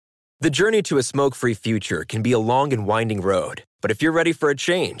The journey to a smoke-free future can be a long and winding road, but if you're ready for a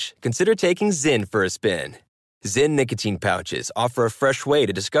change, consider taking Zyn for a spin. Zyn nicotine pouches offer a fresh way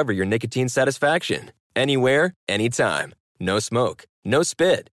to discover your nicotine satisfaction. Anywhere, anytime. No smoke, no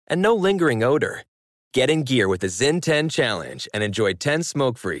spit, and no lingering odor. Get in gear with the Zyn 10 Challenge and enjoy 10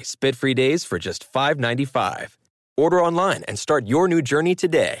 smoke-free, spit-free days for just $5.95. Order online and start your new journey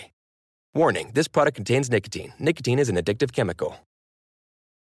today. Warning, this product contains nicotine. Nicotine is an addictive chemical.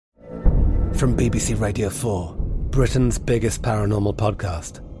 From BBC Radio 4, Britain's biggest paranormal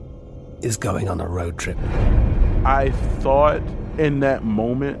podcast is going on a road trip. I thought in that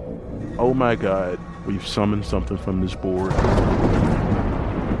moment, oh my God, we've summoned something from this board.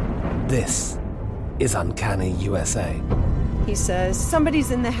 This is Uncanny USA. He says,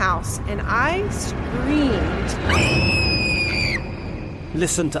 somebody's in the house, and I screamed.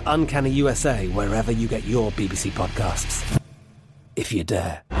 Listen to Uncanny USA wherever you get your BBC podcasts, if you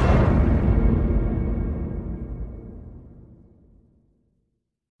dare.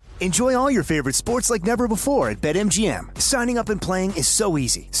 Enjoy all your favorite sports like never before at BetMGM. Signing up and playing is so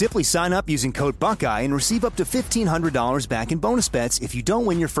easy. Simply sign up using code Buckeye and receive up to $1,500 back in bonus bets if you don't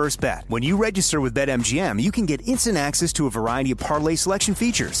win your first bet. When you register with BetMGM, you can get instant access to a variety of parlay selection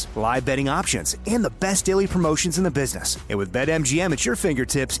features, live betting options, and the best daily promotions in the business. And with BetMGM at your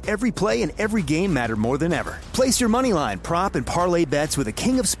fingertips, every play and every game matter more than ever. Place your moneyline, prop, and parlay bets with the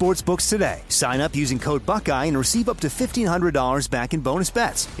king of sportsbooks today. Sign up using code Buckeye and receive up to $1,500 back in bonus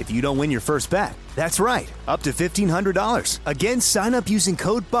bets if you don't win your first bet. That's right, up to $1,500. Again, sign up using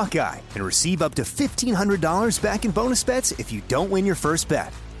code Buckeye and receive up to $1,500 back in bonus bets if you don't win your first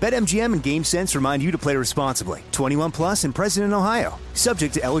bet. BetMGM and GameSense remind you to play responsibly. 21 plus and present in Ohio.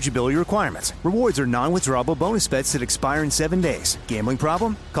 Subject to eligibility requirements. Rewards are non-withdrawable bonus bets that expire in 7 days. Gambling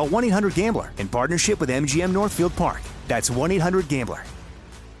problem? Call 1-800-GAMBLER in partnership with MGM Northfield Park. That's 1-800-GAMBLER.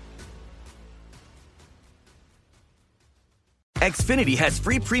 Xfinity has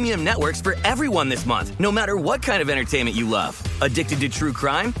free premium networks for everyone this month, no matter what kind of entertainment you love. Addicted to true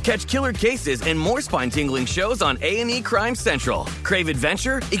crime? Catch killer cases and more spine-tingling shows on A&E Crime Central. Crave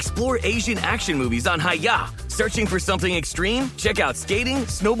adventure? Explore Asian action movies on Hi-Ya. Searching for something extreme? Check out skating,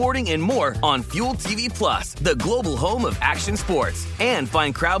 snowboarding, and more on Fuel TV Plus, the global home of action sports. And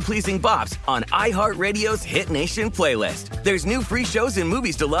find crowd-pleasing bops on iHeartRadio's Hit Nation playlist. There's new free shows and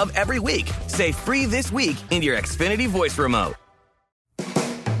movies to love every week. Say free this week in your Xfinity voice remote.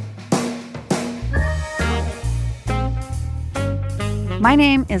 My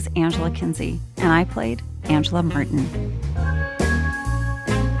name is Angela Kinsey, and I played Angela Martin.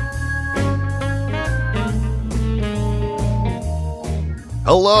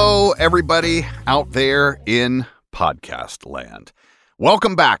 Hello, everybody out there in podcast land.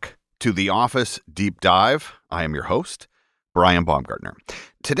 Welcome back to The Office Deep Dive. I am your host, Brian Baumgartner.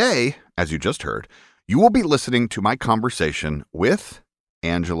 Today, as you just heard, you will be listening to my conversation with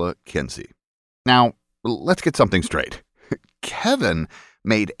Angela Kinsey. Now, let's get something straight. Kevin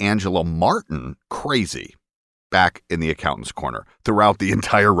made Angela Martin crazy back in the accountant's corner throughout the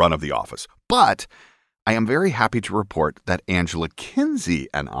entire run of The Office. But I am very happy to report that Angela Kinsey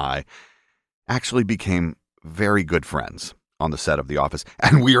and I actually became very good friends on the set of The Office.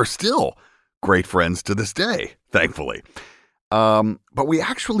 And we are still great friends to this day, thankfully. But we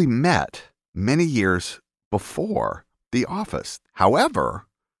actually met many years before The Office. However,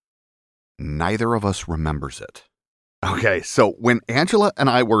 neither of us remembers it. Okay, so when Angela and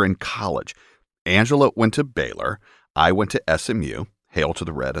I were in college, Angela went to Baylor, I went to SMU, hail to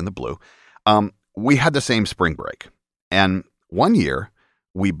the red and the blue. We had the same spring break. And one year,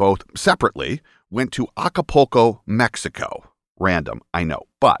 we both separately went to Acapulco, Mexico. Random, I know.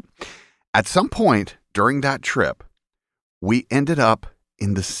 But at some point during that trip, we ended up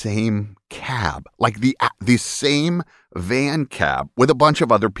in the same cab, like the same van cab with a bunch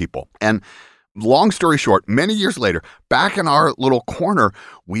of other people. And long story short, many years later, back in our little corner,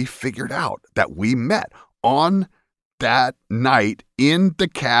 we figured out that we met on that night in the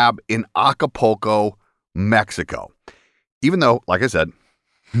cab in Acapulco, Mexico. Even though, like I said,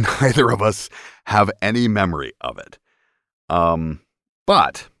 neither of us have any memory of it.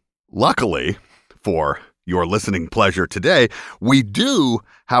 But luckily for your listening pleasure today, we do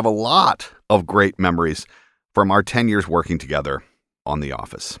have a lot of great memories from our 10 years working together on The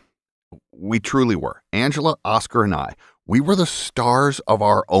Office. We truly were. Angela, Oscar, and I, we were the stars of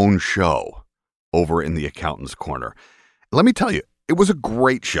our own show over in the accountant's corner. Let me tell you, it was a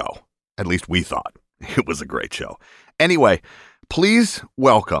great show. At least we thought it was a great show. Anyway, please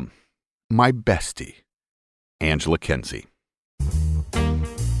welcome my bestie, Angela Kinsey.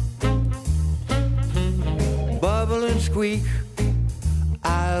 Bubble and squeak,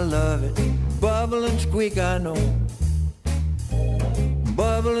 I love it. Bubble and squeak, I know.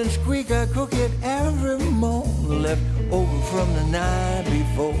 Bubble and squeak, I cook it every morning. Left over from the night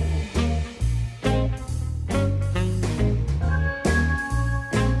before.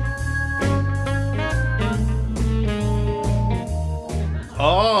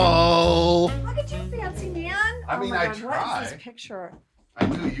 Oh. Look at you, fancy man. I mean, my I God, tried. What is this picture? I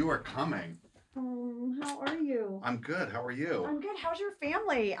knew you were coming. How are you? I'm good. How are you? I'm good. How's your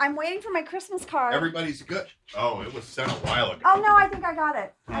family? I'm waiting for my Christmas card. Everybody's good. Oh, it was sent a while ago. Oh, no, I think I got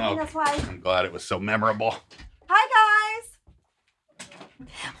it. I think that's why. I'm glad it was so memorable. Hi, guys.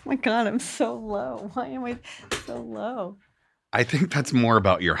 Oh, my God, I'm so low. Why am I so low? I think that's more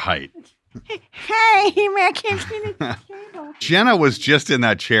about your height. Hey, man, I can't see the table. Jenna was just in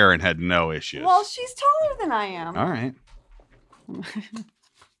that chair and had no issues. Well, she's taller than I am. All right.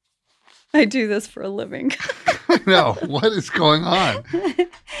 I do this for a living. No, what is going on?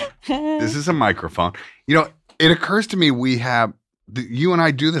 This is a microphone. You know, it occurs to me you and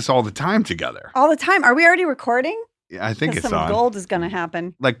I do this all the time together. All the time. Are we already recording? Yeah, I think it's some on. gold is going to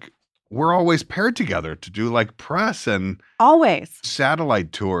happen. Like, we're always paired together to do like press and always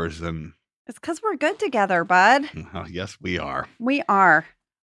satellite tours and. It's because we're good together, bud. Oh, yes, we are. We are.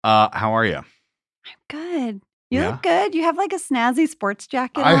 How are you? I'm good. You look good. You have like a snazzy sports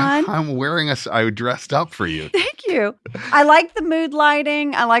jacket on. I'm wearing I dressed up for you. Thank you. I like the mood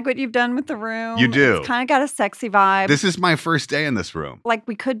lighting. I like what you've done with the room. You do. It's kind of got a sexy vibe. This is my first day in this room. Like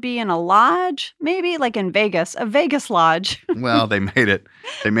we could be in a lodge, maybe like in Vegas, a Vegas lodge. Well, they made it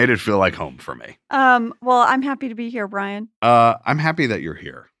feel like home for me. Well, I'm happy to be here, Brian. I'm happy that you're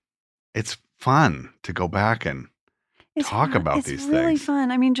here. It's fun to go back and talk about these things. It's really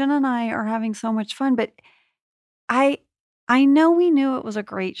fun. I mean, Jenna and I are having so much fun, but I know we knew it was a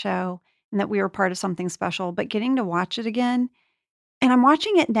great show and that we were part of something special, but getting to watch it again, and I'm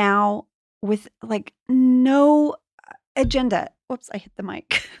watching it now with like no agenda. Whoops, I hit the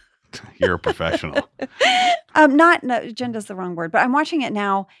mic. You're a professional. No, agenda's the wrong word, but I'm watching it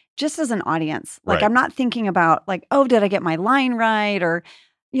now just as an audience. Like Right. I'm not thinking about like, oh, did I get my line right? Or,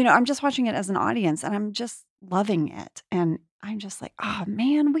 I'm just watching it as an audience and I'm just loving it. And I'm just like, oh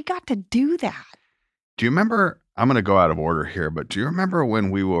man, we got to do that. Do you remember? I'm going to go out of order here, but do you remember when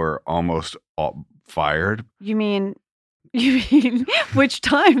we were almost all fired? You mean which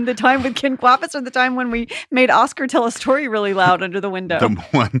time? The time with Ken Quapis or the time when we made Oscar tell a story really loud under the window? The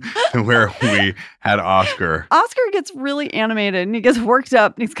one where we had Oscar. Oscar gets really animated and he gets worked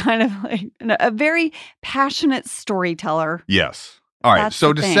up and he's kind of like a very passionate storyteller. Yes. All right. That's So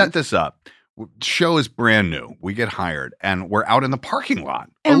the to thing. set this up, show is brand new. We get hired and we're out in the parking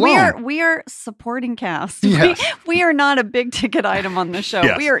lot And alone. we are supporting cast. Yes. We are not a big ticket item on the show.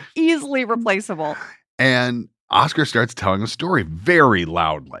 Yes. We are easily replaceable. And Oscar starts telling a story very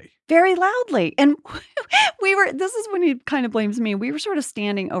loudly. Very loudly. And this is when he kind of blames me. We were sort of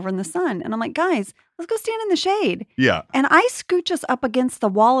standing over in the sun. And I'm like, guys, let's go stand in the shade. Yeah. And I scooch us up against the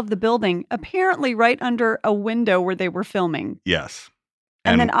wall of the building, apparently right under a window where they were filming. Yes.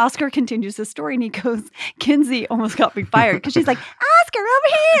 And then Oscar continues his story and he goes, Kinsey almost got me fired because she's like, Oscar,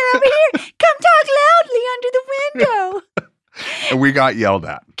 over here, come talk loudly under the window. And we got yelled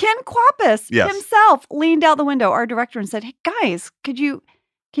at. Ken Quapis Yes. himself leaned out the window, our director, and said, hey, guys, can you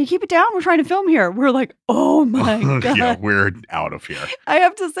keep it down? We're trying to film here. We're like, oh my God. Yeah, we're out of here. I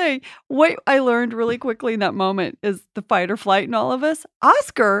have to say, what I learned really quickly in that moment is the fight or flight in all of us.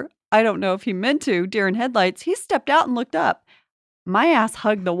 Oscar, I don't know if he meant to, deer in headlights, he stepped out and looked up. My ass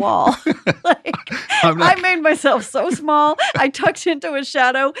hugged the wall. I made myself so small. I tucked into a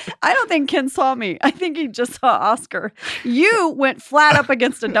shadow. I don't think Ken saw me. I think he just saw Oscar. You went flat up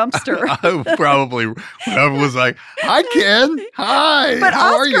against a dumpster. I probably was like, hi, Ken. Hi. But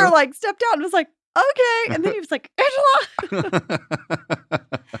how are Oscar you? stepped out and was like, okay. And then he was like,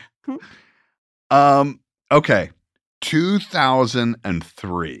 Angela. Okay.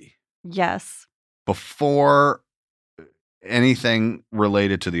 2003. Yes. Before anything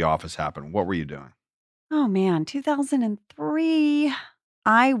related to The Office happened, what were you doing? Oh man, 2003.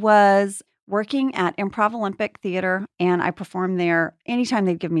 I was working at Improv Olympic Theater and I performed there anytime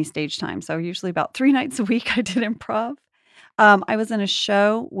they'd give me stage time. So usually about 3 nights a week I did improv. I was in a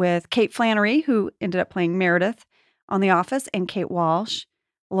show with Kate Flannery, who ended up playing Meredith on The Office, and Kate Walsh,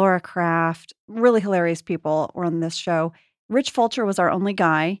 Laura Kraft, really hilarious people were on this show. Rich Fulcher was our only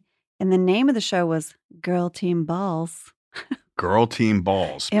guy. And the name of the show was Girl Team Balls. Girl Team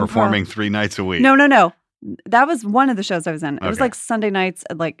Balls, Improv. performing 3 nights a week. No. That was one of the shows I was in. It was Okay. like Sunday nights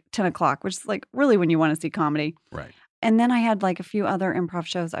at like 10 o'clock, which is like really when you want to see comedy. Right. And then I had like a few other improv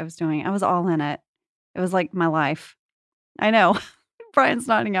shows I was doing. I was all in it. It was like my life. I know. Brian's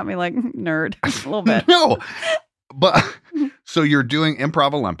nodding at me like, nerd, a little bit. No, but so you're doing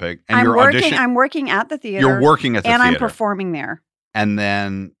Improv Olympic and I'm you're working. auditioning. I'm working at the theater. You're working at the and theater. I'm performing there. And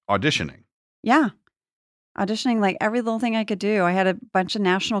then auditioning. Yeah. Auditioning like every little thing I could do. I had a bunch of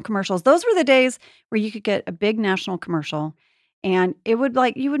national commercials. Those were the days where you could get a big national commercial and it would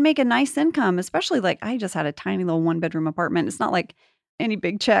like, you would make a nice income, especially like I just had a tiny little 1-bedroom apartment. It's not like any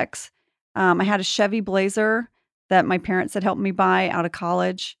big checks. I had a Chevy Blazer that my parents had helped me buy out of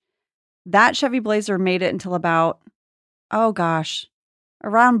college. That Chevy Blazer made it until about, oh gosh,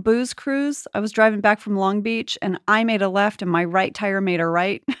 around Booze Cruise. I was driving back from Long Beach and I made a left and my right tire made a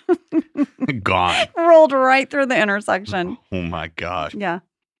right. Gone. Rolled right through the intersection. Oh my gosh. Yeah.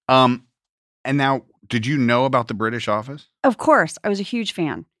 And now, did you know about the British office? Of course. I was a huge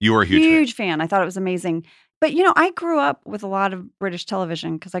fan. You were a huge fan. I thought it was amazing. But, you know, I grew up with a lot of British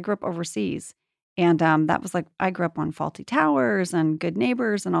television because I grew up overseas. And that was like, I grew up on Fawlty Towers and Good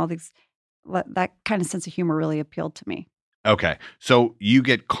Neighbors and all these, that kind of sense of humor really appealed to me. Okay. So you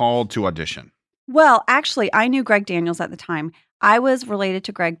get called to audition. Well, actually, I knew Greg Daniels at the time. I was related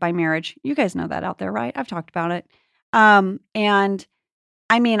to Greg by marriage. You guys know that out there, right? I've talked about it. And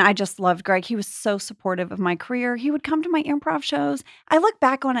I mean, I just loved Greg. He was so supportive of my career. He would come to my improv shows. I look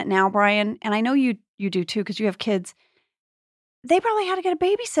back on it now, Brian, and I know you do too, because you have kids. They probably had to get a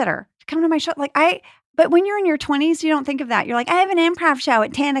babysitter to come to my show. But when you're in your 20s, you don't think of that. You're like, I have an improv show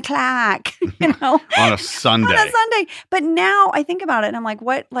at 10 o'clock, On a Sunday. On a Sunday. But now I think about it and I'm like,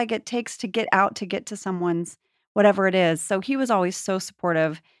 what it takes to get out to get to someone's whatever it is. So he was always so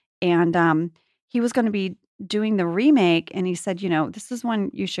supportive. And he was going to be doing the remake. And he said, this is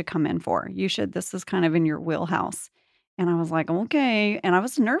one you should come in for. This is kind of in your wheelhouse. And I was like, okay. And I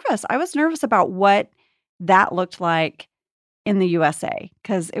was nervous. I was nervous about what that looked like in the USA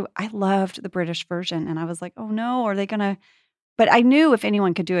because I loved the British version. And I was like, oh no, are they going to? But I knew if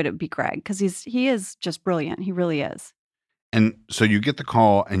anyone could do it, it would be Greg because he is just brilliant. He really is. And so you get the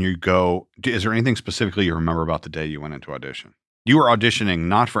call and you go, is there anything specifically you remember about the day you went into audition? You were auditioning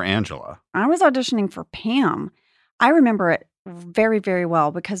not for Angela. I was auditioning for Pam. I remember it very, very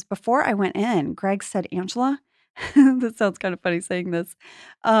well because before I went in, Greg said, Angela, this sounds kind of funny saying this.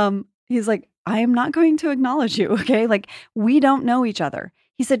 He's like, I am not going to acknowledge you, okay? Like, we don't know each other.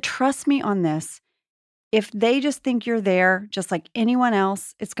 He said, trust me on this. If they just think you're there, just like anyone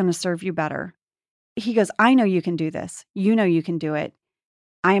else, it's going to serve you better. He goes, I know you can do this. You know you can do it.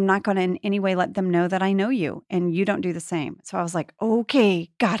 I am not going to in any way let them know that I know you and you don't do the same. So I was like, okay,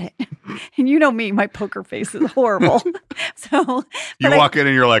 got it. And you know me, my poker face is horrible. So you walk in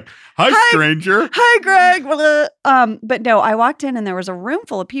and you're like, hi, stranger. Hi, Greg. But no, I walked in and there was a room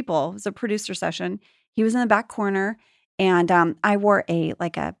full of people. It was a producer session. He was in the back corner and I wore a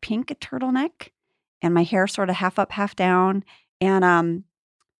pink turtleneck and my hair sort of half up, half down. And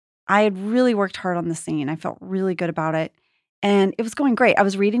I had really worked hard on the scene. I felt really good about it. And it was going great. I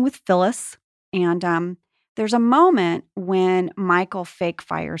was reading with Phyllis, and there's a moment when Michael fake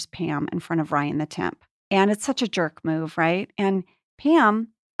fires Pam in front of Ryan the temp. And it's such a jerk move, right? And Pam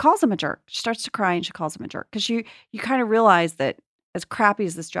calls him a jerk. She starts to cry and she calls him a jerk because you kind of realize that as crappy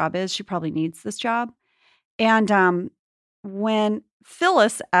as this job is, she probably needs this job. And when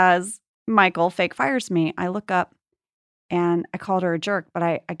Phyllis, as Michael, fake fires me, I look up and I called her a jerk, but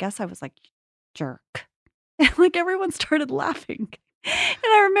I guess I was like, jerk. Like everyone started laughing. And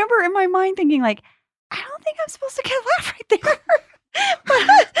I remember in my mind thinking like, I don't think I'm supposed to get a laugh right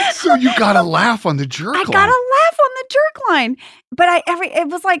there. So you got to laugh on the jerk line. I got to laugh on the jerk line. But it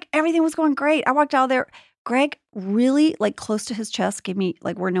was like everything was going great. I walked out there. Greg really close to his chest gave me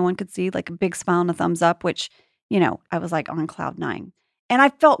where no one could see a big smile and a thumbs up, which, I was on cloud 9. And I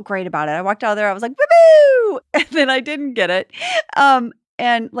felt great about it. I walked out there. I was like, woo! And then I didn't get it. And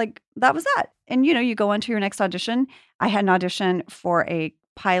that was that. And, you go on to your next audition. I had an audition for a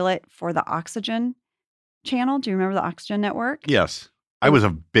pilot for the Oxygen channel. Do you remember the Oxygen network? Yes. I was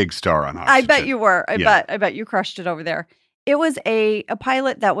a big star on Oxygen. I bet you were. I bet you crushed it over there. It was a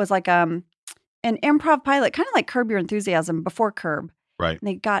pilot that was an improv pilot, kind of like Curb Your Enthusiasm before Curb. Right. And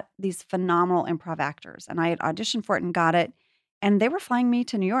they got these phenomenal improv actors. And I had auditioned for it and got it. And they were flying me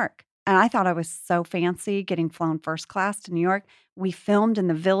to New York. And I thought I was so fancy getting flown first class to New York. We filmed in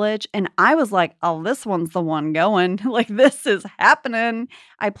the Village. And I was like, oh, this one's the one going. This is happening.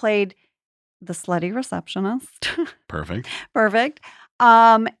 I played the slutty receptionist. Perfect.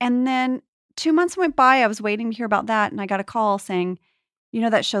 And then 2 months went by. I was waiting to hear about that. And I got a call saying,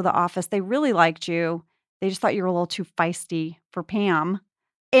 that show, The Office, they really liked you. They just thought you were a little too feisty for Pam.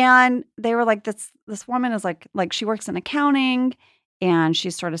 And they were like, this woman is like she works in accounting and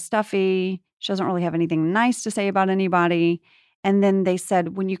she's sort of stuffy. She doesn't really have anything nice to say about anybody. And then they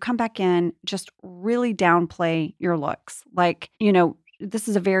said, when you come back in, just really downplay your looks. Like, this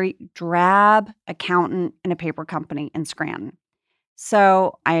is a very drab accountant in a paper company in Scranton.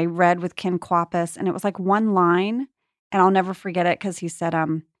 So I read with Ken Quapis, and it was like one line, and I'll never forget it because he said,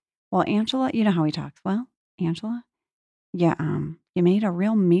 well, Angela, you know how he talks. Well, Angela, yeah, you made a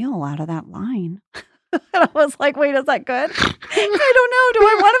real meal out of that line. And I was like, wait, is that good? I don't know. Do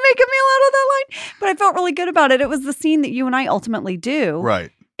I want to make a meal out of that line? But I felt really good about it. It was the scene that you and I ultimately do.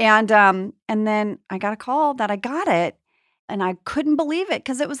 Right. And then I got a call that I got it, and I couldn't believe it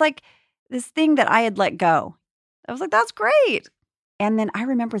because it was like this thing that I had let go. I was like, that's great. And then I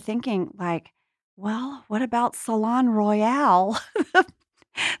remember thinking like, well, what about Salon Royale?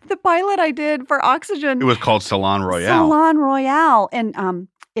 The pilot I did for Oxygen. It was called Salon Royale. Salon Royale. And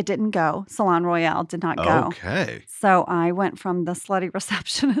it didn't go. Salon Royale did not go. Okay. So I went from the slutty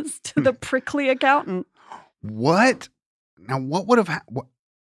receptionist to the prickly accountant. What? Now, what would have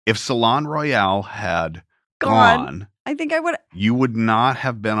if Salon Royale had gone? I think I would. You would not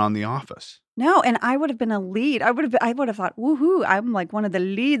have been on The Office. No, and I would have been a lead. I would have thought, woohoo! I'm like one of the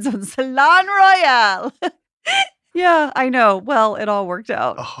leads on Salon Royale. Yeah, I know. Well, it all worked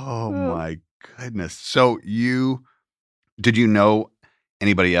out. Oh my goodness! So did you know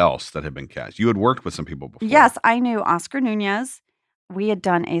anybody else that had been cast? You had worked with some people before. Yes, I knew Oscar Nunez. We had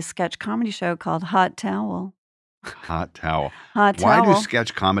done a sketch comedy show called Hot Towel. Hot Towel. Hot Towel. Why do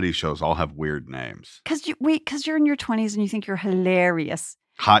sketch comedy shows all have weird names? Because you're in your 20s and you think you're hilarious.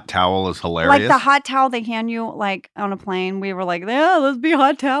 Hot Towel is hilarious. Like the hot towel they hand you like on a plane. We were like, yeah, let's be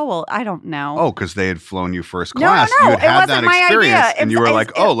Hot Towel. I don't know. Oh, because they had flown you first class. No, you had that experience, idea. and you were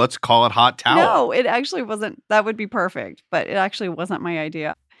like, let's call it Hot Towel. No, it actually wasn't. That would be perfect, but it actually wasn't my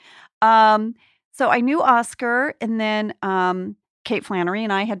idea. So I knew Oscar, and then Kate Flannery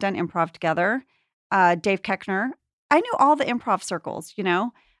and I had done improv together. Dave Keckner. I knew all the improv circles,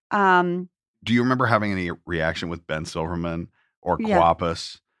 Do you remember having any reaction with Ben Silverman or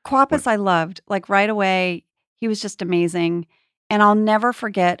Quapis? Quapis I loved. Like right away, he was just amazing. And I'll never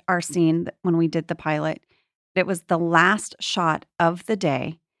forget our scene when we did the pilot. It was the last shot of the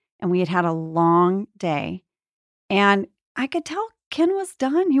day, and we had a long day. And I could tell Ken was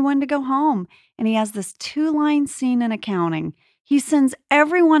done. He wanted to go home. And he has this 2-line scene in accounting. He sends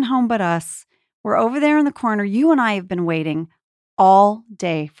everyone home but us. We're over there in the corner. You and I have been waiting all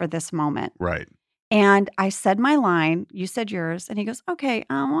day for this moment. Right. And I said my line. You said yours. And he goes, okay,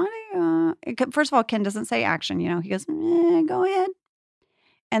 first of all, Ken doesn't say action. He goes, go ahead.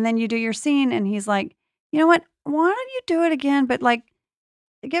 And then you do your scene. And he's like, you know what? Why don't you do it again? But like,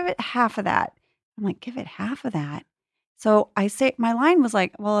 give it half of that. I'm like, give it half of that. So I say, my line was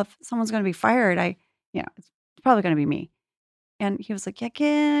like, well, if someone's going to be fired, it's probably going to be me. And he was like,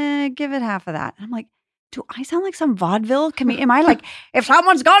 yeah, give it half of that. And I'm like, do I sound like some vaudeville comedian? Am I like, if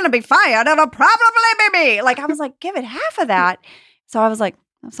someone's going to be fired, it'll probably be me. Like, I was like, give it half of that. So I was like,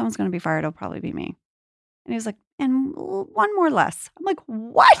 if someone's going to be fired, it'll probably be me. And he was like, and one more less. I'm like,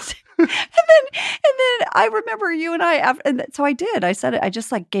 what? and then I remember you and I, so I did. I said it. I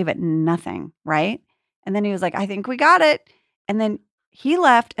just like gave it nothing, right? And then he was like, I think we got it. And then he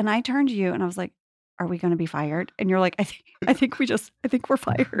left, and I turned to you, and I was like, are we going to be fired? And you're like, I think we're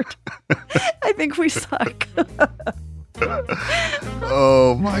fired. I think we suck.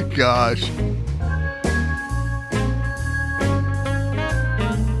 Oh my gosh.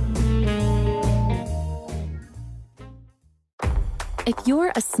 If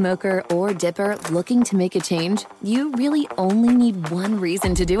you're a smoker or dipper looking to make a change, you really only need one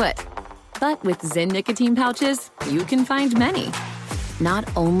reason to do it. But with Zyn nicotine pouches, you can find many. Not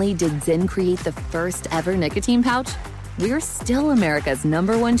only did Zyn create the first ever nicotine pouch, we're still America's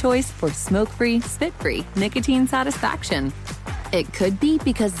 #1 choice for smoke-free, spit-free nicotine satisfaction. It could be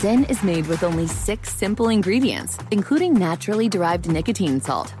because Zyn is made with only 6 simple ingredients, including naturally derived nicotine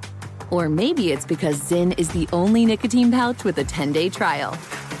salt. Or maybe it's because Zyn is the only nicotine pouch with a 10-day trial.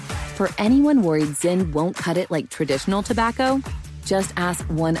 For anyone worried Zyn won't cut it like traditional tobacco, just ask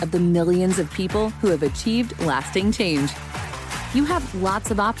one of the millions of people who have achieved lasting change. You have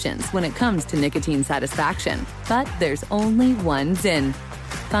lots of options when it comes to nicotine satisfaction, but there's only one Zyn.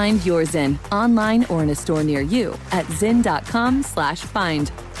 Find your Zyn online or in a store near you at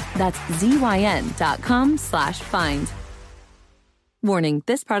zyn.com/find. That's ZYN.com/find. Warning,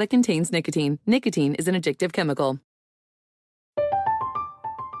 this product contains nicotine. Nicotine is an addictive chemical.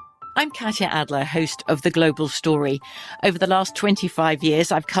 I'm Katya Adler, host of The Global Story. Over the last 25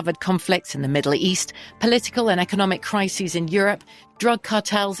 years, I've covered conflicts in the Middle East, political and economic crises in Europe, drug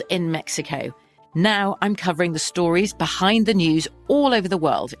cartels in Mexico. Now I'm covering the stories behind the news all over the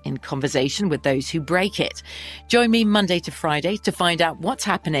world in conversation with those who break it. Join me Monday to Friday to find out what's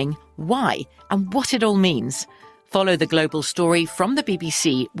happening, why, and what it all means. Follow The Global Story from the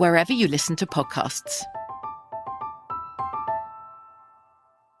BBC wherever you listen to podcasts.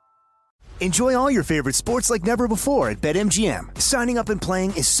 Enjoy all your favorite sports like never before at BetMGM. Signing up and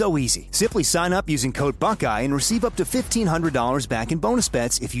playing is so easy. Simply sign up using code Buckeye and receive up to $1,500 back in bonus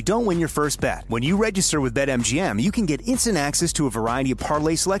bets if you don't win your first bet. When you register with BetMGM, you can get instant access to a variety of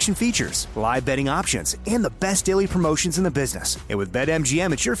parlay selection features, live betting options, and the best daily promotions in the business. And with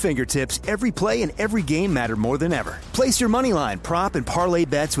BetMGM at your fingertips, every play and every game matter more than ever. Place your moneyline, prop, and parlay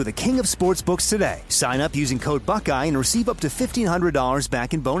bets with the king of sportsbooks today. Sign up using code Buckeye and receive up to $1,500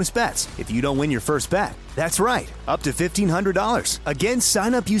 back in bonus bets if you don't win your first bet. That's right, up to $1,500. Again,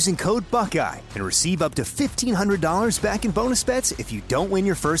 sign up using code Buckeye and receive up to $1,500 back in bonus bets if you don't win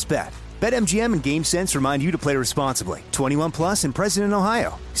your first bet. BetMGM and GameSense remind you to play responsibly. 21 plus and present in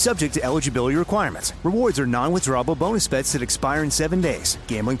Ohio. Subject to eligibility requirements. Rewards are non-withdrawable bonus bets that expire in 7 days.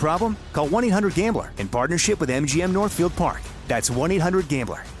 Gambling problem? Call 1-800-GAMBLER in partnership with MGM Northfield Park. That's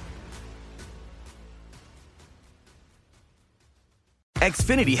 1-800-GAMBLER.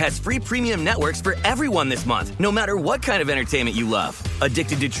 Xfinity has free premium networks for everyone this month, no matter what kind of entertainment you love.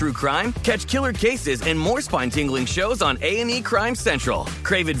 Addicted to true crime? Catch killer cases and more spine-tingling shows on A&E Crime Central.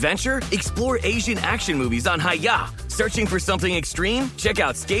 Crave adventure? Explore Asian action movies on Hi-Ya. Searching for something extreme? Check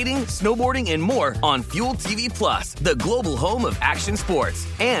out skating, snowboarding, and more on Fuel TV Plus, the global home of action sports.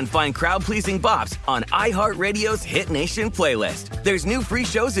 And find crowd-pleasing bops on iHeartRadio's Hit Nation playlist. There's new free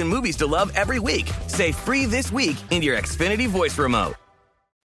shows and movies to love every week. Say free this week in your Xfinity voice remote.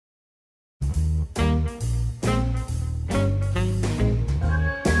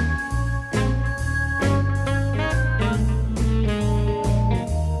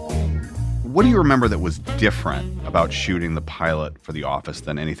 What do you remember that was different about shooting the pilot for The Office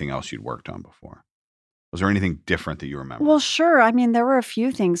than anything else you'd worked on before? Was there anything different that you remember? Well, sure. I mean, there were a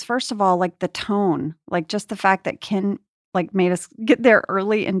few things. First of all, like the tone, like just the fact that Ken made us get there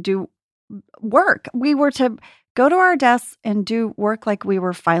early and do work. We were to go to our desks and do work like we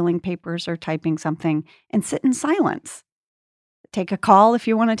were filing papers or typing something and sit in silence. Take a call if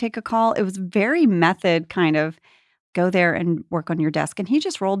you want to take a call. It was very method kind of. Go there and work on your desk. And he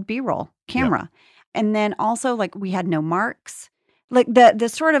just rolled B-roll camera. Yep. And then also we had no marks. Like the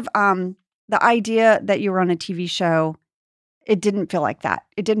sort of the idea that you were on a TV show, it didn't feel like that.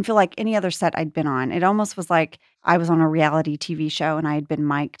 It didn't feel like any other set I'd been on. It almost was like I was on a reality TV show and I had been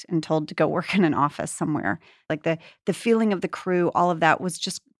mic'd and told to go work in an office somewhere. Like the feeling of the crew, all of that was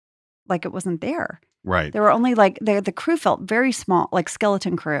just like it wasn't there. Right. There were only the crew felt very small, like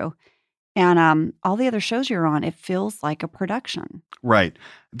skeleton crew. And all the other shows you're on, it feels like a production. Right.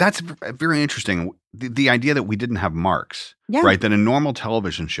 That's very interesting. The idea that we didn't have marks, yeah. Right? That in normal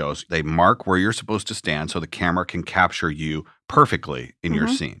television shows, they mark where you're supposed to stand so the camera can capture you perfectly in your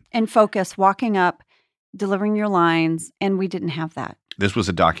scene. And focus, walking up, delivering your lines, and we didn't have that. This was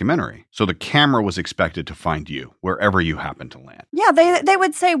a documentary, so the camera was expected to find you wherever you happen to land. Yeah, they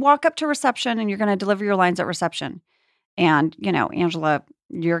would say, walk up to reception and you're going to deliver your lines at reception. And, Angela,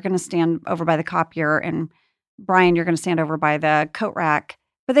 you're going to stand over by the copier, and Brian, you're going to stand over by the coat rack.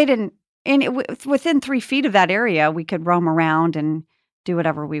 But they didn't. And within 3 feet of that area, we could roam around and do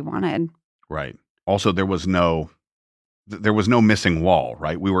whatever we wanted. Right. Also, there was no missing wall,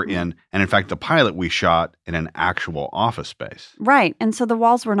 right? We were in, and in fact, the pilot we shot in an actual office space. Right. And so the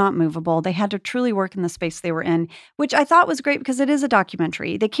walls were not movable. They had to truly work in the space they were in, which I thought was great because it is a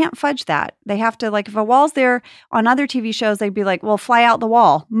documentary. They can't fudge that. They have to, if a wall's there on other TV shows, they'd be like, well, fly out the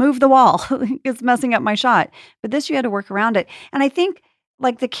wall, move the wall. It's messing up my shot. But this, you had to work around it. And I think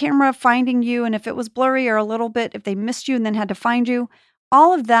the camera finding you, and if it was blurry or a little bit, if they missed you and then had to find you,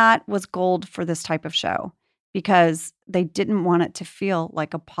 all of that was gold for this type of show. Because they didn't want it to feel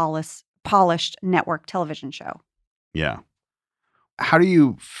like a polished network television show. Yeah. How do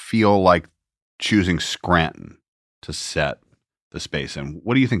you feel like choosing Scranton to set the space in?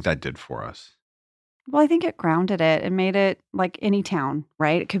 What do you think that did for us? Well, I think it grounded it. It made it like any town,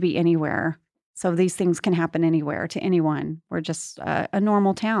 right? It could be anywhere. So these things can happen anywhere to anyone. We're just a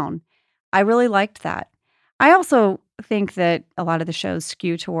normal town. I really liked that. I also think that a lot of the shows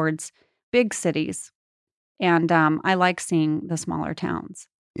skew towards big cities. And I like seeing the smaller towns.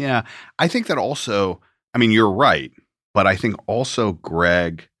 Yeah. I think that also, you're right. But I think also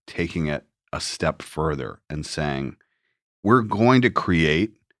Greg taking it a step further and saying, we're going to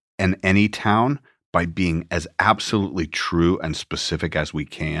create an any town by being as absolutely true and specific as we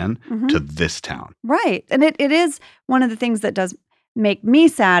can to this town. Right. And it is one of the things that does make me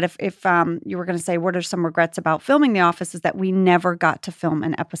sad if you were going to say, what are some regrets about filming The Office, is that we never got to film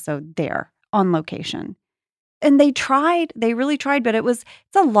an episode there on location. And they really tried, but it's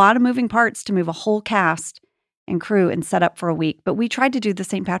a lot of moving parts to move a whole cast and crew and set up for a week. But we tried to do the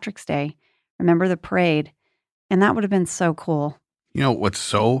St. Patrick's Day, remember the parade, and that would have been so cool. You know, what's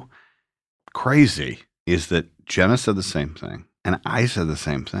so crazy is that Jenna said the same thing, and I said the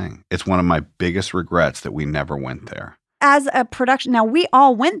same thing. It's one of my biggest regrets that we never went there. As a production, now we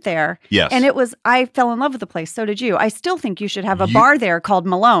all went there. Yes. And I fell in love with the place. So did you. I still think you should have a bar there called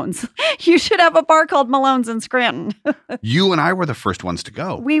Malone's. You should have a bar called Malone's in Scranton. You and I were the first ones to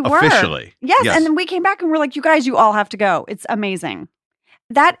go. We were. Officially. Yes. And then we came back and we're like, you guys, you all have to go. It's amazing.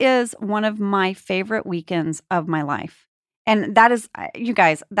 That is one of my favorite weekends of my life. And that is, you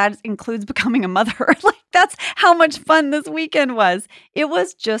guys, that includes becoming a mother. Like, that's how much fun this weekend was. It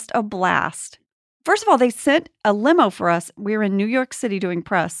was just a blast. First of all, they sent a limo for us. We were in New York City doing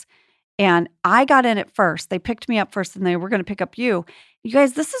press, and I got in it first. They picked me up first, and they were going to pick up you. You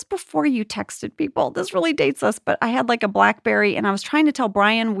guys, this is before you texted people. This really dates us, but I had like a BlackBerry, and I was trying to tell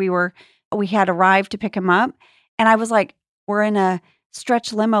Brian we had arrived to pick him up, and I was like, we're in a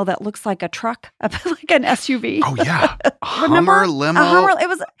stretch limo that looks like a truck, like an SUV. Oh, yeah. A Hummer limo. A Hummer. It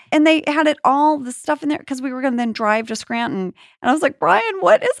was, and they had all the stuff in there because we were going to then drive to Scranton. And I was like, Brian,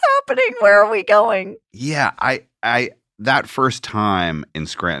 what is happening? Where are we going? Yeah, I that first time in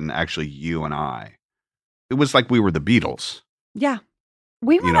Scranton, actually, you and I, it was like we were the Beatles. Yeah.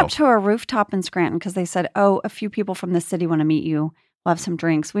 We went up to a rooftop in Scranton because they said, a few people from the city want to meet you. We'll have some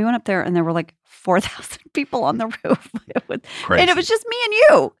drinks. We went up there and there were like 4,000 people on the roof. Crazy. And it was just me and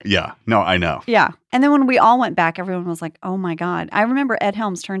you. Yeah. No, I know. Yeah. And then when we all went back, everyone was like, oh my God. I remember Ed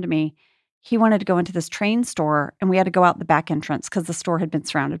Helms turned to me. He wanted to go into this train store and we had to go out the back entrance because the store had been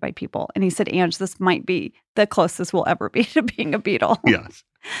surrounded by people. And he said, Ange, this might be the closest we'll ever be to being a Beatle. Yes.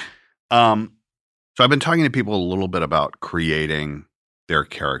 So I've been talking to people a little bit about creating their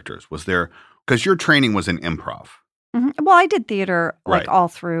characters. Was there, because your training was in improv. Mm-hmm. Well, I did theater Right. all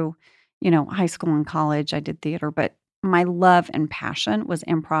through, high school and college. I did theater, but my love and passion was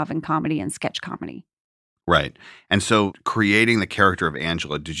improv and comedy and sketch comedy. Right. And so creating the character of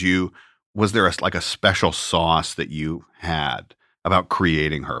Angela, was there a special sauce that you had about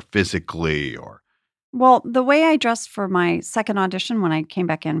creating her physically or? Well, the way I dressed for my second audition when I came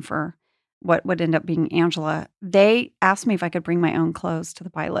back in for what would end up being Angela, they asked me if I could bring my own clothes to the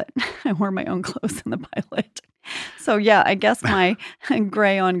pilot. I wore my own clothes in the pilot. So yeah, I guess my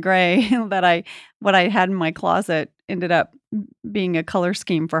gray on gray what I had in my closet ended up being a color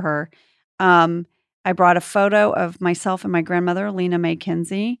scheme for her. I brought a photo of myself and my grandmother, Lena Mae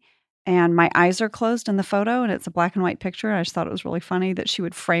Kinsey, and my eyes are closed in the photo, and it's a black and white picture. I just thought it was really funny that she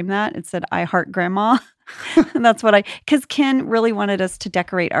would frame that. It said, I heart grandma. And that's because Ken really wanted us to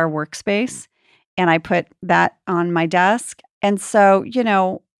decorate our workspace, and I put that on my desk. And so,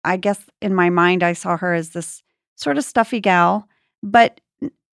 I guess in my mind, I saw her as this sort of stuffy gal, but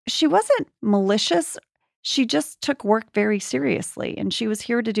she wasn't malicious. She just took work very seriously, and she was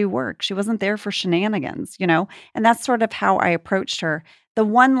here to do work. She wasn't there for shenanigans, and that's sort of how I approached her. The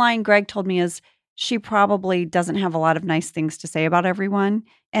one line Greg told me is she probably doesn't have a lot of nice things to say about everyone.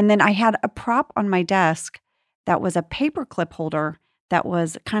 And then I had a prop on my desk that was a paperclip holder that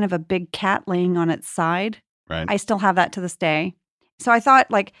was kind of a big cat laying on its side. Right. I still have that to this day. So I thought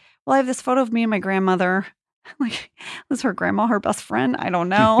I have this photo of me and my grandmother. Was her grandma her best friend? I don't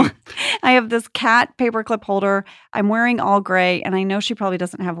know. I have this cat paperclip holder. I'm wearing all gray, and I know she probably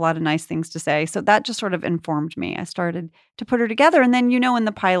doesn't have a lot of nice things to say. So that just sort of informed me. I started to put her together. And then, in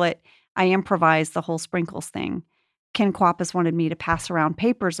the pilot, I improvised the whole sprinkles thing. Ken Kwapis wanted me to pass around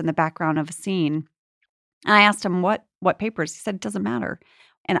papers in the background of a scene. And I asked him, what papers? He said, it doesn't matter.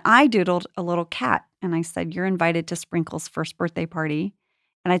 And I doodled a little cat. And I said, you're invited to Sprinkles' first birthday party.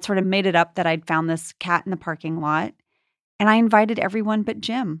 And I'd sort of made it up that I'd found this cat in the parking lot. And I invited everyone but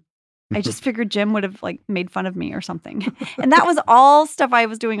Jim. I just figured Jim would have made fun of me or something. And that was all stuff I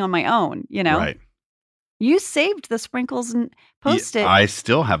was doing on my own, Right. You saved the Sprinkles and Post-it. I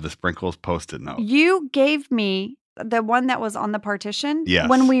still have the Sprinkles Post-it note. You gave me the one that was on the partition. Yes.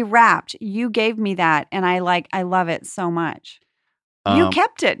 When we wrapped, you gave me that. And I love it so much. You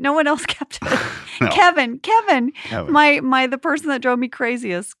kept it. No one else kept it. No. Kevin, the person that drove me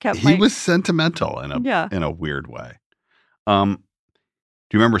craziest kept He was sentimental in a weird way. Do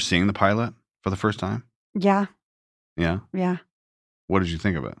you remember seeing the pilot for the first time? Yeah. Yeah? Yeah. What did you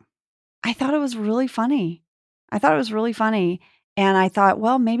think of it? I thought it was really funny. And I thought,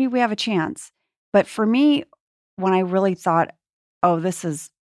 well, maybe we have a chance. But for me, when I really thought,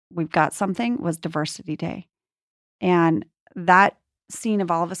 we've got something, was Diversity Day. And that scene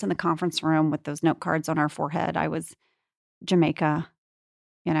of all of us in the conference room with those note cards on our forehead, I was Jamaica,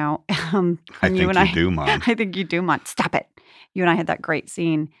 you know. I think you do, Mom. I think you do, Mom. Stop it. You and I had that great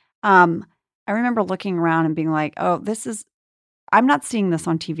scene. I remember looking around and being like, oh, I'm not seeing this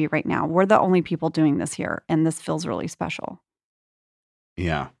on TV right now. We're the only people doing this here, and this feels really special.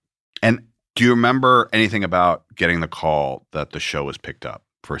 Yeah. And do you remember anything about getting the call that the show was picked up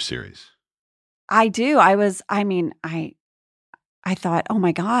for a series? I do. I thought, oh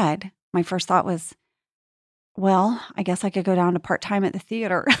my God. My first thought was, well, I guess I could go down to part-time at the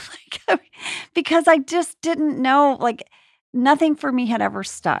theater. Because I just didn't know, nothing for me had ever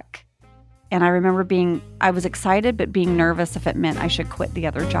stuck. And I remember I was excited, but being nervous if it meant I should quit the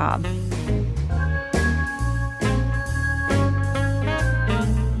other job.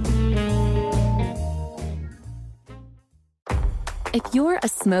 If you're a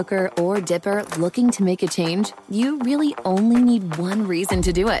smoker or dipper looking to make a change, you really only need one reason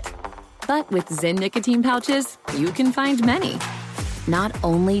to do it. But with Zyn nicotine pouches, you can find many. Not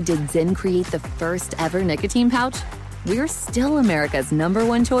only did Zyn create the first ever nicotine pouch, we're still America's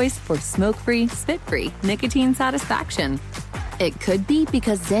 #1 choice for smoke-free, spit-free nicotine satisfaction. It could be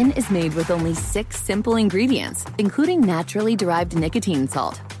because Zyn is made with only 6 simple ingredients, including naturally derived nicotine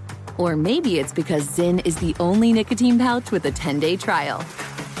salt. Or maybe it's because Zyn is the only nicotine pouch with a 10-day trial.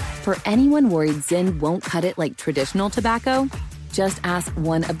 For anyone worried Zyn won't cut it like traditional tobacco, just ask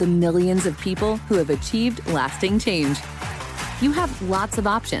one of the millions of people who have achieved lasting change. You have lots of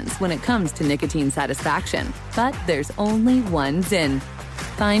options when it comes to nicotine satisfaction, but there's only one Zyn.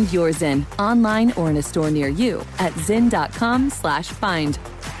 Find your Zyn online or in a store near you at zyn.com/find.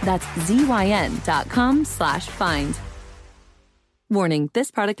 That's ZYN.com/find. Warning,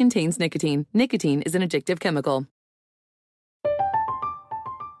 this product contains nicotine. Nicotine is an addictive chemical.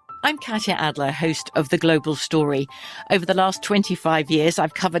 I'm Katya Adler, host of The Global Story. Over the last 25 years,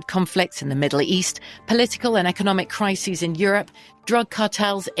 I've covered conflicts in the Middle East, political and economic crises in Europe, drug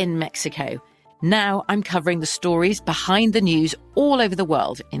cartels in Mexico. Now I'm covering the stories behind the news all over the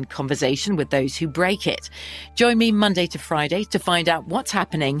world in conversation with those who break it. Join me Monday to Friday to find out what's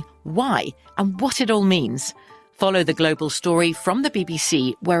happening, why, and what it all means. Follow The Global Story from the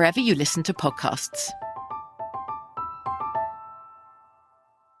BBC wherever you listen to podcasts.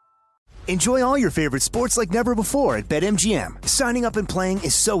 Enjoy all your favorite sports like never before at BetMGM. Signing up and playing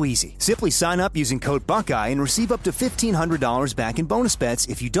is so easy. Simply sign up using code Buckeye and receive up to $1,500 back in bonus bets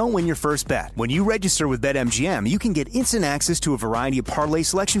if you don't win your first bet. When you register with BetMGM, you can get instant access to a variety of parlay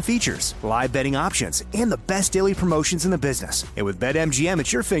selection features, live betting options, and the best daily promotions in the business. And with BetMGM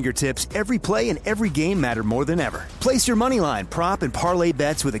at your fingertips, every play and every game matter more than ever. Place your moneyline, prop, and parlay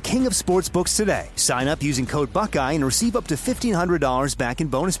bets with the king of sportsbooks today. Sign up using code Buckeye and receive up to $1,500 back in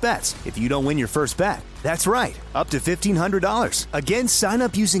bonus bets if you don't win your first bet. That's right, up to $1,500. Again, sign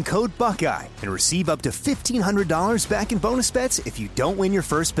up using code Buckeye and receive up to $1,500 back in bonus bets if you don't win your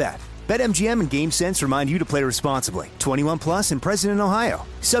first bet. BetMGM and GameSense remind you to play responsibly. 21 plus and present in Ohio.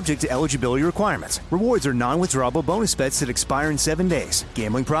 Subject to eligibility requirements. Rewards are non-withdrawable bonus bets that expire in 7 days.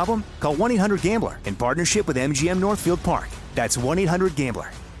 Gambling problem? Call 1-800-GAMBLER in partnership with MGM Northfield Park. That's 1-800-GAMBLER.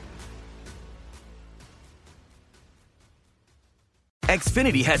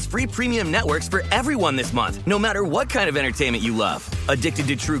 Xfinity has free premium networks for everyone this month, no matter what kind of entertainment you love. Addicted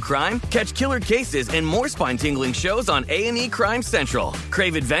to true crime? Catch killer cases and more spine-tingling shows on A&E Crime Central.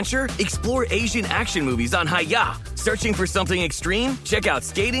 Crave adventure? Explore Asian action movies on Hi-Ya. Searching for something extreme? Check out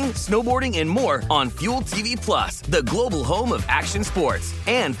skating, snowboarding, and more on Fuel TV Plus, the global home of action sports.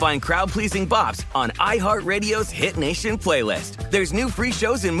 And find crowd-pleasing bops on iHeartRadio's Hit Nation playlist. There's new free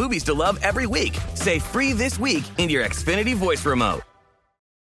shows and movies to love every week. Say free this week in your Xfinity voice remote.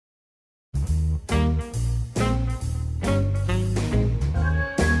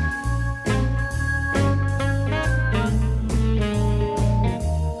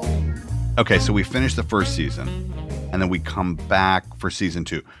 Okay, so we finished the first season, and then we come back for season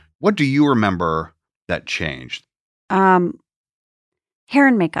 2. What do you remember that changed? Hair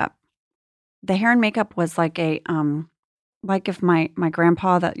and makeup. The hair and makeup was like like if my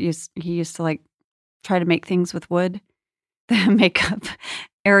grandpa he used to try to make things with wood. The makeup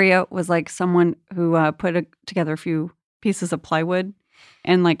area was like someone who put together a few pieces of plywood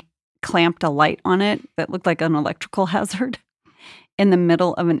and clamped a light on it that looked like an electrical hazard in the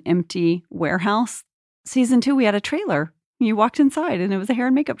middle of an empty warehouse. Season 2, we had a trailer. You walked inside and it was a hair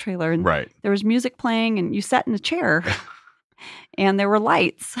and makeup trailer. And right. There was music playing and you sat in a chair and there were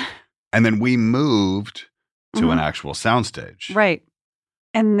lights. And then we moved to an actual soundstage. Right.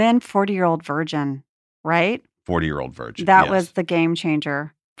 And then 40-Year-Old Virgin, right? 40-Year-Old Virgin. That yes. was the game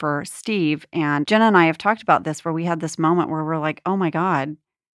changer for Steve. And Jenna and I have talked about this where we had this moment where we're like, oh my God,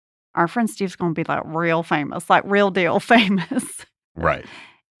 our friend Steve's going to be like real famous, like real deal famous. Right.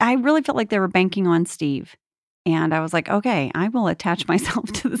 I really felt like they were banking on Steve. And I was like, okay, I will attach myself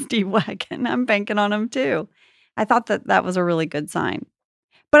to the Steve wagon. I'm banking on him too. I thought that was a really good sign.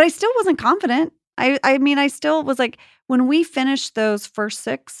 But I still wasn't confident. I mean, I still was like, when we finished those first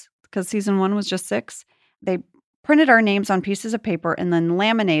 6, because season 1 was just 6, they printed our names on pieces of paper and then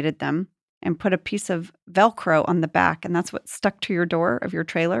laminated them and put a piece of Velcro on the back. And that's what stuck to your door of your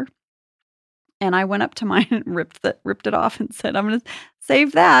trailer. And I went up to mine and ripped it off and said, I'm going to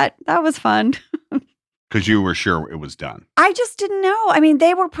save that. That was fun. Because you were sure it was done. I just didn't know. I mean,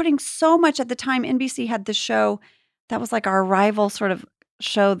 they were putting so much at the time. NBC had this show that was like our rival sort of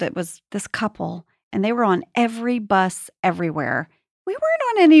show that was this couple. And they were on every bus everywhere. We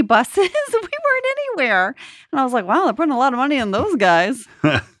weren't on any buses. We weren't anywhere. And I was like, wow, they're putting a lot of money on those guys.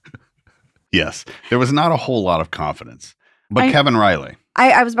 Yes. There was not a whole lot of confidence. But Kevin Riley.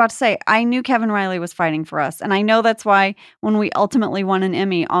 I was about to say, I knew Kevin Riley was fighting for us. And I know that's why when we ultimately won an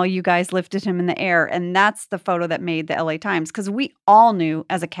Emmy, all you guys lifted him in the air. And that's the photo that made the LA Times. Because we all knew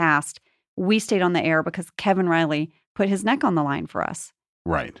as a cast, we stayed on the air because Kevin Riley put his neck on the line for us.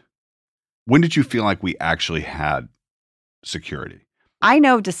 Right. When did you feel like we actually had security? I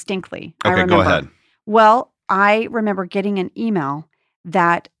know distinctly. Okay, go ahead. Well, I remember getting an email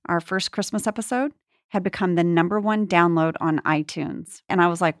that our first Christmas episode had become the #1 download on iTunes. And I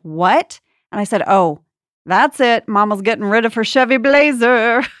was like, what? And I said, oh, that's it. Mama's getting rid of her Chevy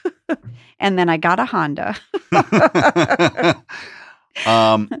Blazer. And then I got a Honda.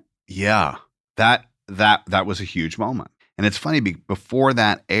 Yeah, that was a huge moment. And it's funny, before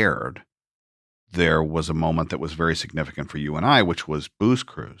that aired, there was a moment that was very significant for you and I, which was Booze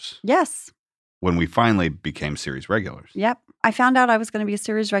Cruise. Yes. When we finally became series regulars. Yep. I found out I was going to be a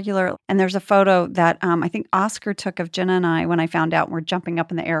series regular. And there's a photo that I think Oscar took of Jenna and I when I found out we're jumping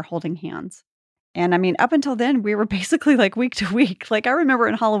up in the air holding hands. And I mean, up until then, we were basically like week to week. Like I remember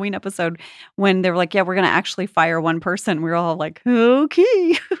in Halloween episode when they were like, yeah, we're going to actually fire one person. We were all like,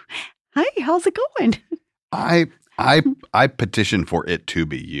 okay. Hi, how's it going? I petitioned for it to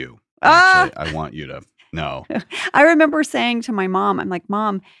be you. Actually, I want you to know. I remember saying to my mom, I'm like,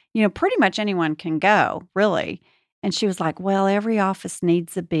 Mom, pretty much anyone can go, really. And she was like, well, every office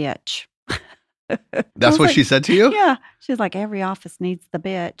needs a bitch. That's what she said to you? Yeah. She was like, every office needs the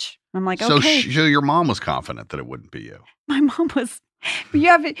bitch. I'm like, so okay. So your mom was confident that it wouldn't be you. My mom was,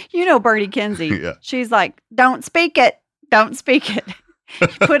 Bertie Kinsey. Yeah. She's like, don't speak it. Don't speak it.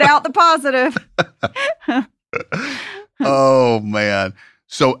 Put out the positive. Oh, man.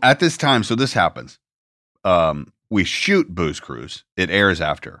 So at this time, so this happens. We shoot Booze Cruise. It airs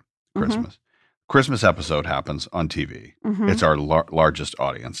after Christmas. Mm-hmm. Christmas episode happens on TV. Mm-hmm. It's our largest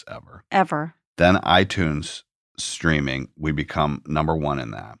audience ever. Ever. Then iTunes streaming, we become #1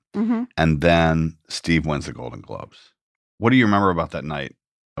 in that. Mm-hmm. And then Steve wins the Golden Globes. What do you remember about that night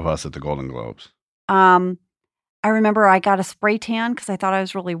of us at the Golden Globes? I remember I got a spray tan because I thought I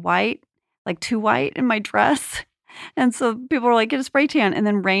was really white, like too white in my dress. And so people were like, get a spray tan. And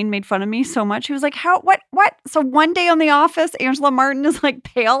then Rain made fun of me so much. He was like, what? So one day on The Office, Angela Martin is like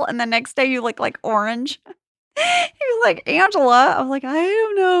pale. And the next day you look like orange. He was like, Angela. I was like, I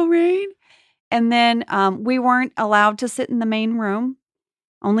don't know, Rain. And then we weren't allowed to sit in the main room.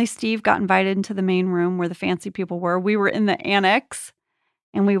 Only Steve got invited into the main room where the fancy people were. We were in the annex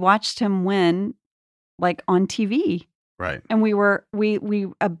and we watched him win like on TV. Right. And we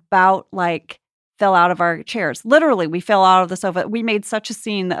about like fell out of our chairs. Literally, we fell out of the sofa. We made such a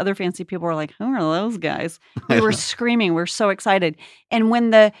scene. The other fancy people were like, who are those guys? We were screaming. We were so excited. And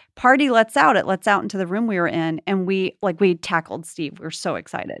when the party lets out, it lets out into the room we were in. And we tackled Steve. We were so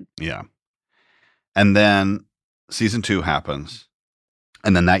excited. Yeah. And then season 2 happens.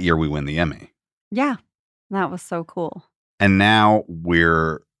 And then that year we win the Emmy. Yeah. That was so cool. And now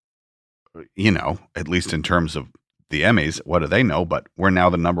we're, at least in terms of the Emmys, what do they know? But we're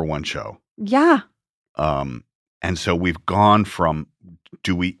now the #1 show. Yeah. And so we've gone from,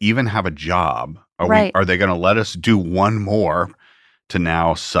 do we even have a job? Are they going to let us do one more to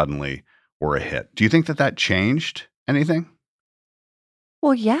now suddenly we're a hit? Do you think that changed anything?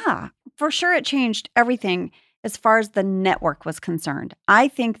 Well, yeah, for sure. It changed everything as far as the network was concerned. I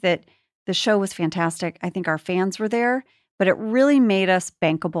think that the show was fantastic. I think our fans were there, but it really made us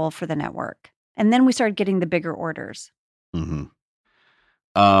bankable for the network. And then we started getting the bigger orders. Mm-hmm.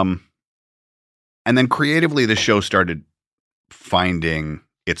 And then creatively, the show started finding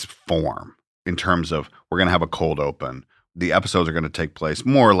its form in terms of we're going to have a cold open. The episodes are going to take place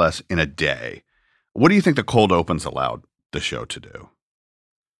more or less in a day. What do you think the cold opens allowed the show to do?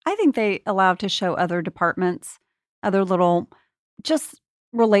 think they allowed to show other departments, other little just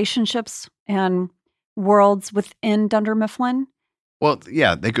relationships and worlds within Dunder Mifflin. Well,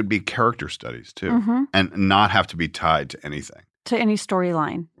 yeah, they could be character studies too, and not have to be tied to anything. To any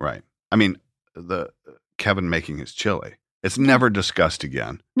storyline. Right. I mean, the Kevin making his chili, it's never discussed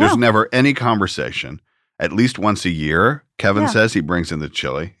again. No. There's never any conversation. At least once a year, Kevin says he brings in the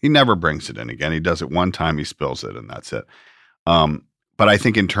chili. He never brings it in again. He does it one time, he spills it, and that's it. But I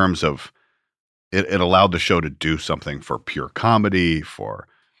think in terms of it allowed the show to do something for pure comedy, for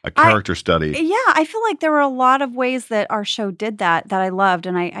a character study. Yeah, I feel like there were a lot of ways that our show did that I loved.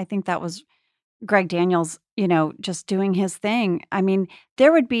 And I think that was Greg Daniels, just doing his thing. I mean,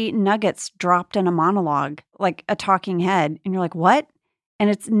 there would be nuggets dropped in a monologue, like a talking head. And you're like, what? And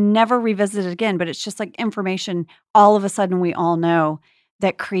it's never revisited again, but it's just like information. All of a sudden, we all know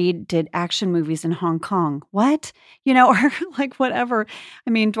that Creed did action movies in Hong Kong. What? Or like whatever. I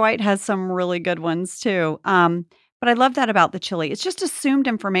mean, Dwight has some really good ones too. But I love that about the chili. It's just assumed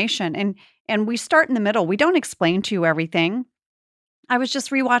information. And we start in the middle. We don't explain to you everything. I was just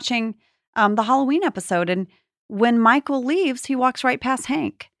rewatching the Halloween episode. And when Michael leaves, he walks right past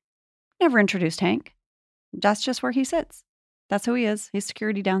Hank. Never introduced Hank. That's just where he sits. That's who he is. He's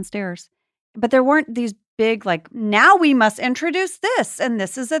security downstairs. But there weren't these big, like, now we must introduce this, and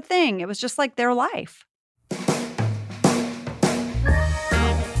this is a thing. It was just like their life.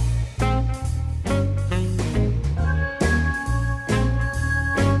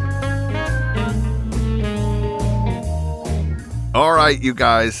 All right, you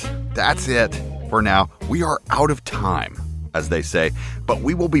guys, that's it for now. We are out of time, as they say, but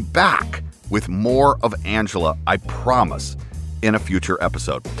we will be back with more of Angela, I promise, in a future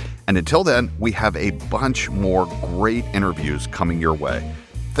episode. And until then, we have a bunch more great interviews coming your way.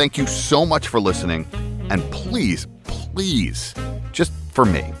 Thank you so much for listening. And please, please, just for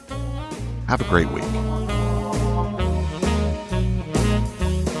me, have a great week.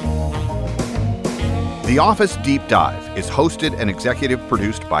 The Office Deep Dive is hosted and executive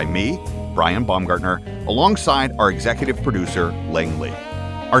produced by me, Brian Baumgartner, alongside our executive producer, Lang Lee.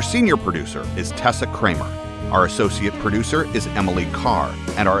 Our senior producer is Tessa Kramer. Our associate producer is Emily Carr,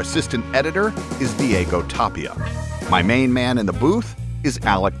 and our assistant editor is Diego Tapia. My main man in the booth is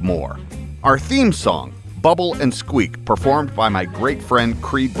Alec Moore. Our theme song, Bubble and Squeak, performed by my great friend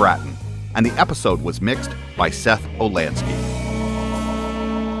Creed Bratton, and the episode was mixed by Seth Olansky.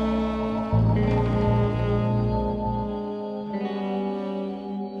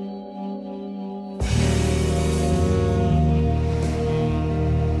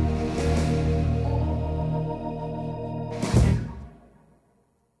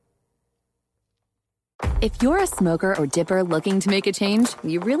 If you're a smoker or dipper looking to make a change,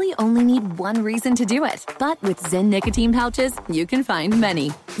 you really only need one reason to do it. But with Zyn nicotine pouches, you can find many.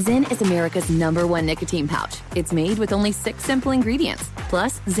 Zyn is America's #1 nicotine pouch. It's made with only 6 simple ingredients.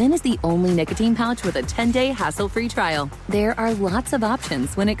 Plus, Zyn is the only nicotine pouch with a 10-day hassle-free trial. There are lots of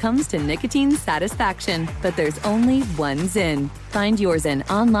options when it comes to nicotine satisfaction, but there's only one Zyn. Find your Zyn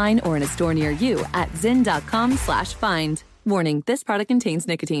online or in a store near you at zyn.com/find. Warning, this product contains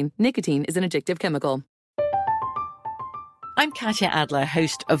nicotine. Nicotine is an addictive chemical. I'm Katya Adler,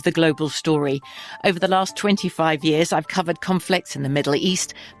 host of The Global Story. Over the last 25 years, I've covered conflicts in the Middle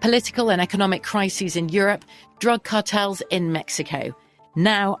East, political and economic crises in Europe, drug cartels in Mexico.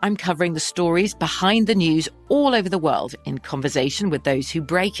 Now I'm covering the stories behind the news all over the world in conversation with those who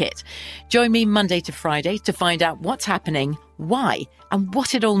break it. Join me Monday to Friday to find out what's happening, why, and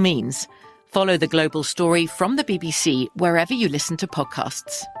what it all means. Follow The Global Story from the BBC wherever you listen to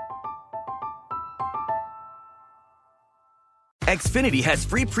podcasts. Xfinity has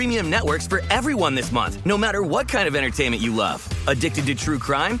free premium networks for everyone this month, no matter what kind of entertainment you love. Addicted to true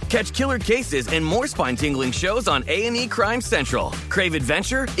crime? Catch killer cases and more spine-tingling shows on A&E Crime Central. Crave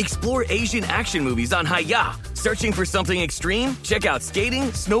adventure? Explore Asian action movies on Hi-Ya. Searching for something extreme? Check out skating,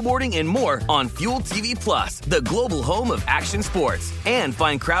 snowboarding, and more on Fuel TV Plus, the global home of action sports. And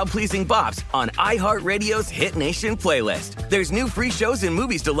find crowd-pleasing bops on iHeartRadio's Hit Nation playlist. There's new free shows and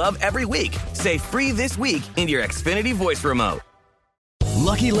movies to love every week. Say free this week in your Xfinity voice remote.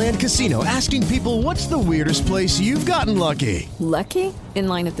 Lucky Land Casino, asking people, what's the weirdest place you've gotten lucky? Lucky? In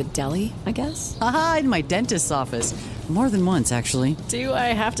line at the deli, I guess? Aha, in my dentist's office. More than once, actually. Do I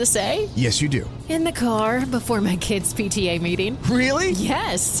have to say? Yes, you do. In the car before my kids' PTA meeting. Really?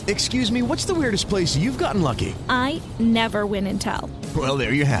 Yes. Excuse me, what's the weirdest place you've gotten lucky? I never win and tell. Well,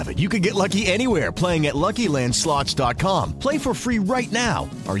 there you have it. You can get lucky anywhere, playing at LuckyLandSlots.com. Play for free right now.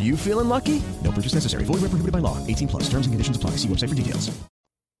 Are you feeling lucky? No purchase necessary. Void where prohibited by law. 18+. Terms and conditions apply. See website for details.